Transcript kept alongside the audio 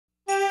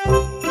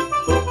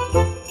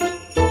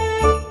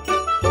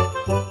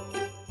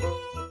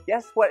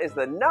guess what is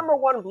the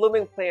 #1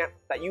 blooming plant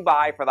that you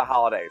buy for the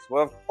holidays?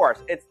 Well, of course,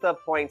 it's the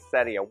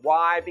poinsettia.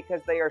 Why?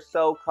 Because they are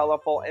so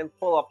colorful and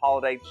full of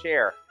holiday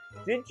cheer.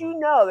 Did you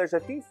know there's a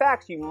few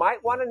facts you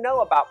might want to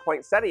know about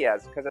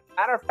poinsettias? Because as a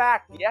matter of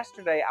fact,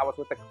 yesterday I was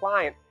with a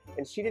client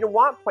and she didn't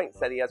want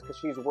poinsettias because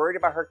she's worried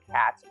about her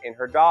cats and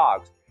her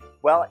dogs.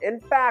 Well, in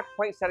fact,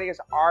 poinsettias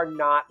are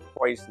not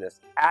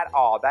poisonous at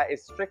all. That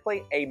is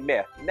strictly a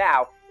myth.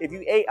 Now, if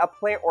you ate a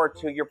plant or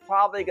two, you're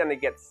probably going to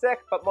get sick,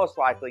 but most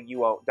likely you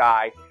won't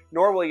die,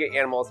 nor will your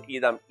animals eat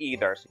them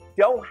either. So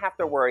you don't have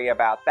to worry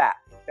about that.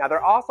 Now, there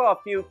are also a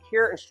few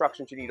care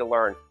instructions you need to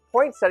learn.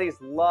 Poinsettias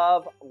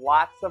love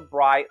lots of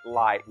bright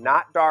light,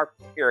 not dark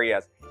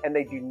areas, and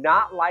they do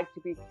not like to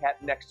be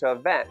kept next to a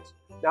vent.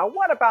 Now,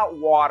 what about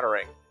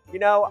watering? You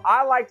know,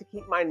 I like to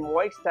keep mine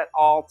moist at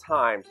all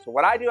times. So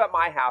what I do at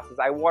my house is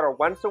I water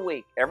once a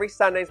week. Every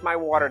Sunday is my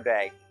water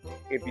day.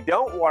 If you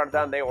don't water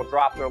them, they will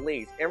drop their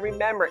leaves. And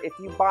remember, if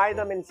you buy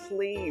them in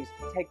sleeves,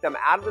 take them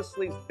out of the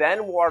sleeves,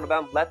 then water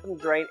them, let them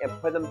drain, and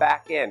put them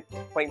back in.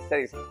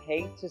 Poinsettias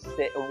hate to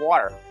sit in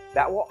water.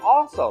 That will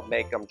also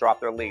make them drop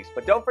their leaves.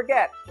 But don't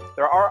forget,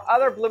 there are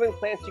other blooming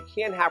plants you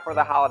can have for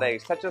the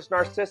holidays, such as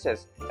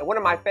Narcissus, and one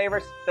of my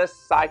favorites, the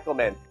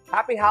Cyclamen.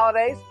 Happy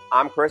holidays!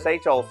 I'm Chris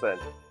H. Olsen.